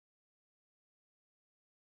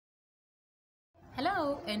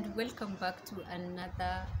Hello and welcome back to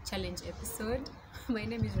another challenge episode. My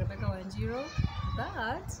name is Rebecca Wanjiro,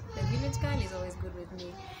 but the village girl is always good with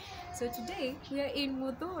me. So today we are in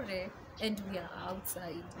Modore and we are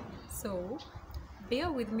outside. So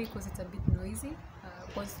bear with me because it's a bit noisy.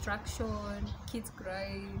 Construction, kids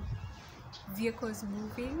crying, vehicles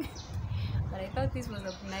moving. But I thought this was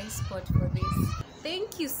a nice spot for this.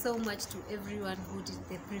 Thank you so much to everyone who did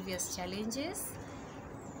the previous challenges.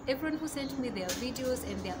 Everyone who sent me their videos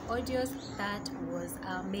and their audios, that was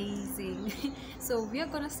amazing. So we are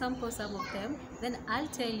gonna sample some of them, then I'll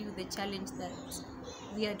tell you the challenge that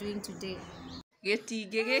we are doing today.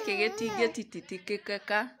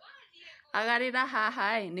 Agarira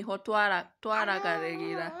haha niho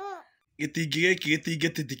twaragaregira Gitingi giki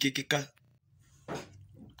gitingititikika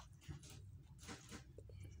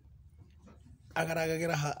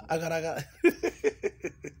agaragagira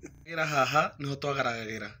haha niho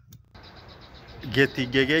twagaragagira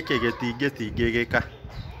gitingi giki gitingititikika.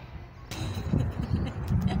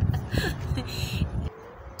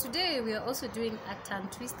 Today we are also doing a tongue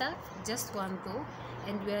twister, just one though,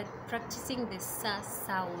 and we are practicing the sa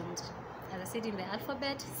sound. As I said in the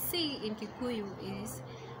alphabet, C in Kikuyu is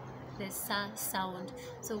the sa sound.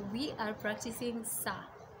 So we are practicing sa.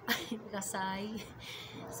 Gasai.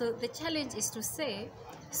 So the challenge is to say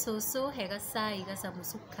so hegasai gasa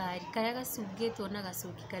musukari karaga sugeto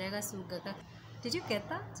nagasuki karaga sugaga. Did you get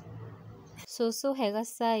that? So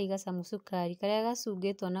hegasai gasa musukari karaga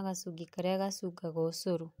sugeto nagasugi karaga sugaga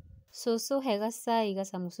osuru. So hegasai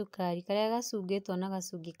gasa musukari karaga sugeto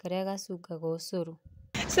nagasugi karaga sugaga osuru.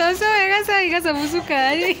 So hegasai gasa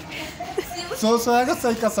musukari. So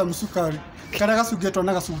hegasai gasa musukari karaga sugeto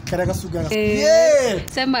nagasugi karaga sugaga.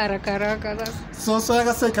 Sema haraka haraka. So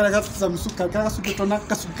hegasai karaga musukari karaga sugeto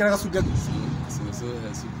nagasugi karaga sugaga. So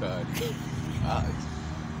hesukari.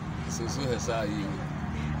 So hesai.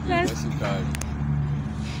 Hesukari.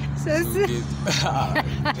 So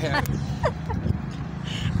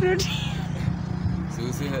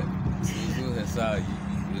hesai.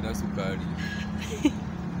 Hesukari.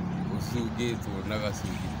 Usugeto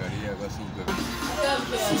nagasugi karaga sugaga.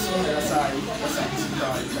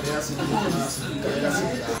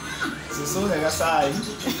 So hegasai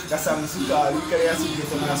gasa musukari karaga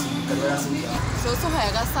sugeto nagasugi karaga sugaga. Soso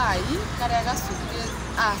hegasai karaga suge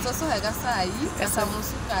soso hegasai gasa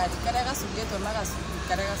musukari karaga sugeto nagasugi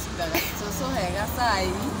karaga sugaga. Soso hegasai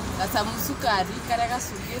gasa musukari karaga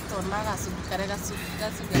sugeto nagasugi karaga sugaga.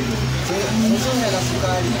 Soso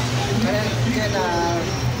hegasukari karaga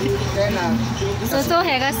Soso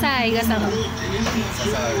hegasai gasa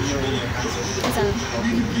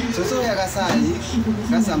Soso hegasai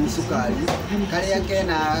gasa musukari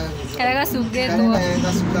karaga sugeto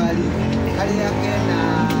sukari karaga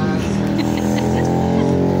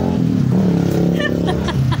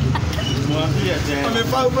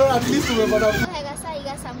hegasai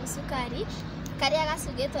gasa musukari karaga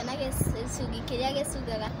sugeto nagasugi karaga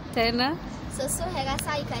sugaga. Tena. Soso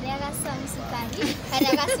hegasai karaga musukari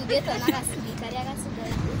karaga sugeto nagasugi karaga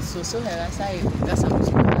sugaga. Soso hegasai gasa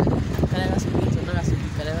musukari karaga sugeto nagasugi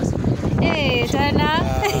karaga sugaga. Tena.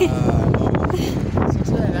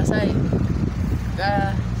 Soso hegasai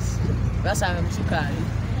gasa musukari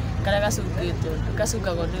karaga sugeto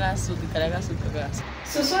kasugaga nagasugi karaga sugaga.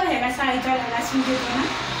 Soso hegasai karaga sugeto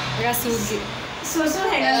Gasugi. Soso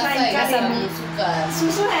hegasai gasa musukari.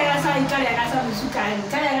 Soso hegasai karaga musukari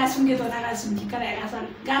karaga sugeto nagasugi karaga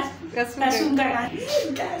sugaga.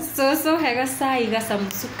 Soso hegasai gasa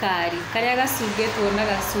musukari karaga sugeto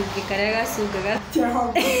nagasugi karaga sugaga.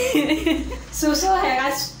 Soso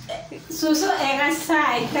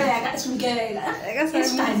hegasai karaga sugaga.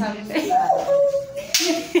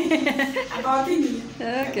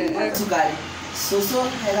 Okay. Sukari. Soso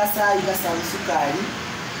hegasai gasa musukari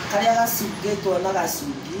karaga sugeto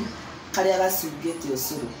nagasugi karaga sugeto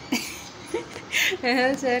osuru.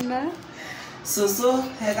 Tena. Soso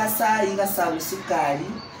hegasai gasa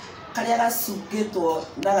musukari karaga sugeto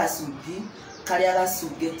nagasugi karaga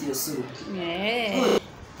sugeto osuru. Yeah.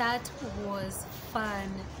 That was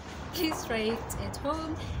fun. Please try it at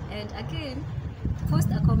home, and again post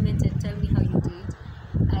a comment and tell me how you did.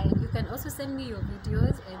 And you can also send me your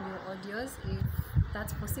videos and your audios if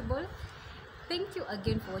that's possible. Thank you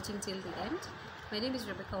again for watching till the end. My name is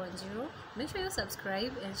Rebecca Wanjiro. Make sure you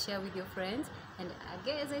subscribe and share with your friends. And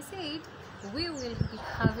again, as I said, we will be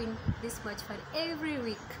having this much fun every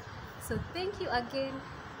week. So thank you again,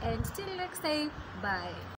 and till next time, bye.